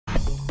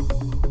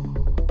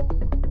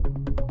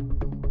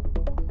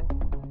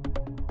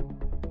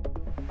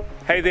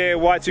Hey there,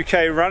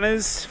 WAI2K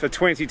runners for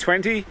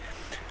 2020.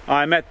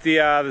 I'm at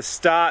the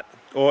start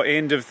or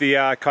end of the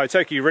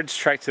Kaitoki Ridge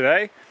track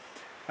today.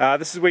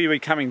 This is where you'll be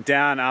coming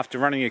down after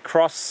running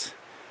across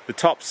the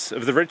tops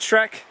of the ridge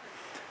track.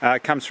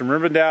 It comes from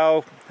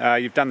Rivendell,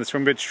 you've done the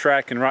swim bridge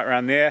track and right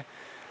around there.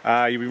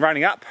 You'll be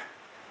running up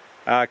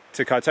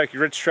to Kaitoki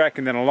Ridge track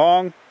and then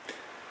along,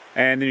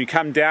 and then you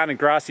come down a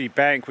grassy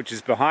bank which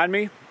is behind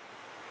me.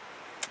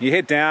 You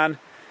head down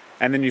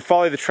and then you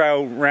follow the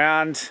trail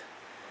round.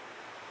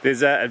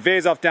 It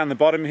veers off down the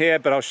bottom here,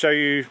 but I'll show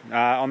you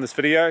on this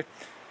video.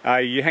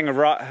 You hang a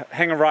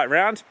right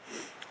round.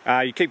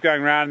 You keep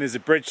going around, and there's a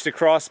bridge to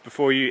cross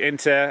before you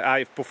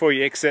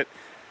exit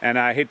and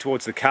head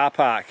towards the car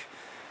park.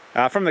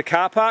 From the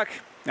car park,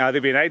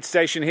 there'll be an aid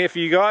station here for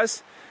you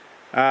guys.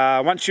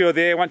 Once you're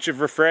there, once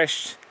you've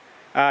refreshed,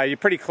 you're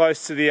pretty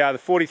close to the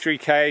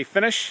 43K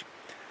finish.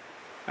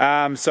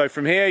 So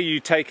from here you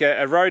take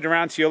a road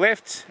around to your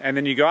left, and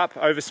then you go up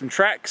over some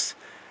tracks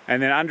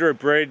and then under a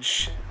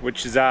bridge,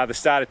 which is the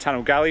start of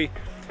Tunnel Gully,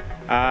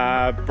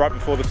 right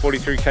before the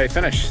 43K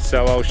finish.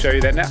 So I'll show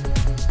you that now.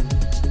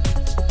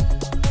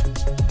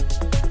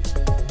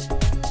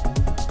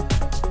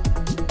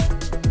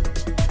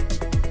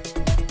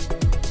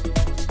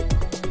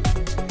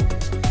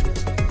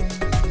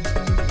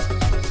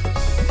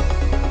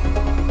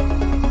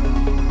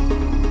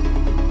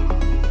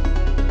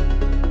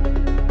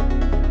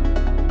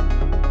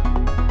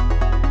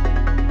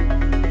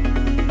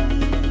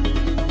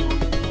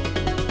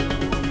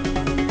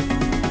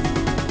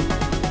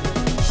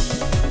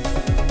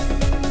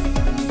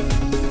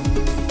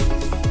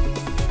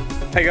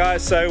 Hey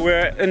guys, so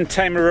we're in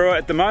Marua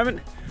at the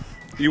moment.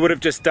 You would have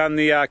just done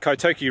the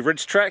Kaitoki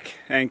Ridge track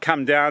and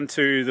come down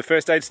to the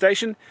first aid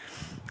station.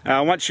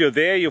 Once you're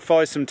there, you'll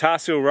follow some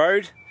Tarsil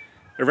Road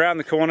around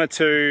the corner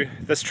to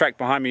this track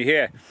behind me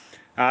here.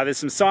 There's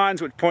some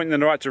signs which point in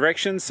the right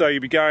direction, so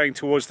you'll be going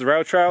towards the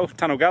rail trail,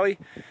 Tunnel Gully.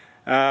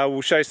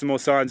 We'll show you some more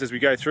signs as we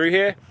go through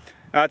here.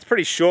 It's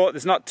pretty short,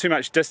 there's not too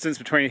much distance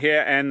between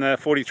here and the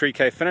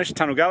 43K finish,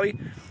 Tunnel Gully.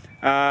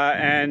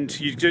 And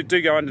you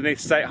do go underneath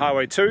State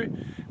Highway 2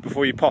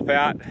 before you pop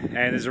out, and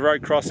there's a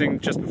road crossing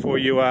just before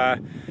you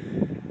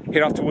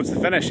head off towards the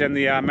finish and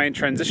the main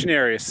transition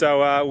area. So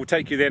we'll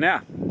take you there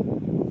now.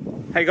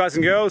 Hey guys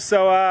and girls,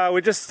 so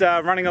we're just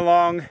running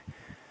along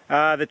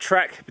the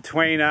track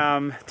between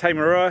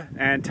Marua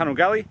and Tunnel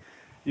Gully.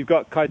 You've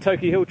got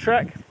Kaitoki Hill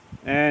track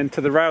and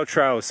to the rail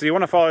trail, so you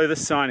want to follow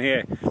this sign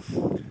here.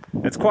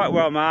 It's quite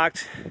well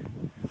marked,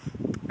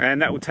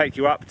 and that will take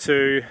you up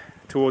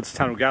towards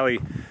Tunnel Gully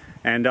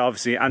and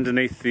obviously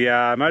underneath the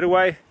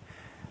motorway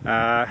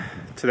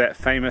to that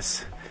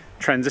famous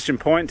transition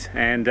point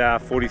and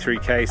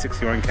 43K,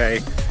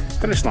 61K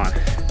finish line.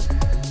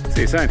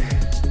 See you soon.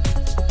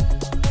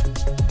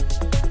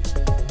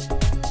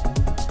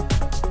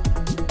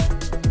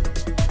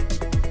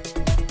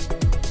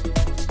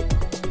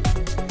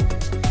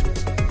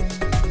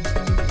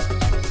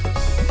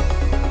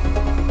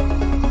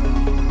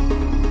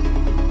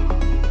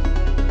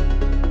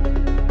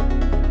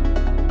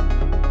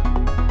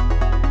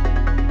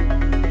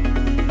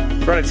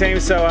 Right team,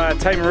 so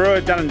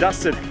Marua done and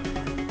dusted.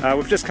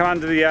 We've just come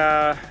under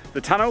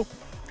the tunnel,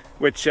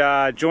 which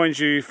joins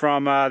you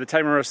from the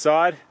Marua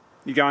side.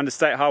 You go under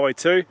State Highway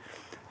 2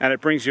 and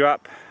it brings you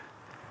up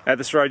at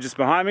this road just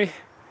behind me.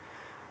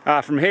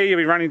 From here you'll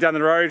be running down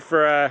the road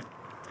for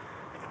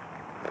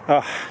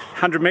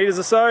 100 meters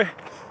or so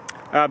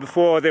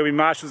before there'll be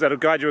marshals that'll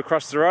guide you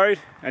across the road,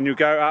 and you'll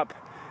go up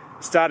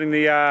starting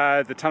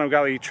the Tunnel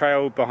Gully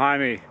trail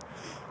behind me.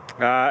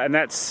 And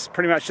that's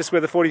pretty much just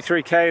where the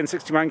 43K and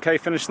 61K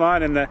finish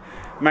line and the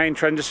main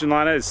transition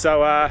line is.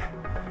 So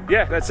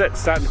yeah, that's it.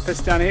 Starting to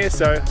piss down here,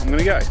 so I'm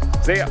gonna go.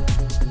 See ya.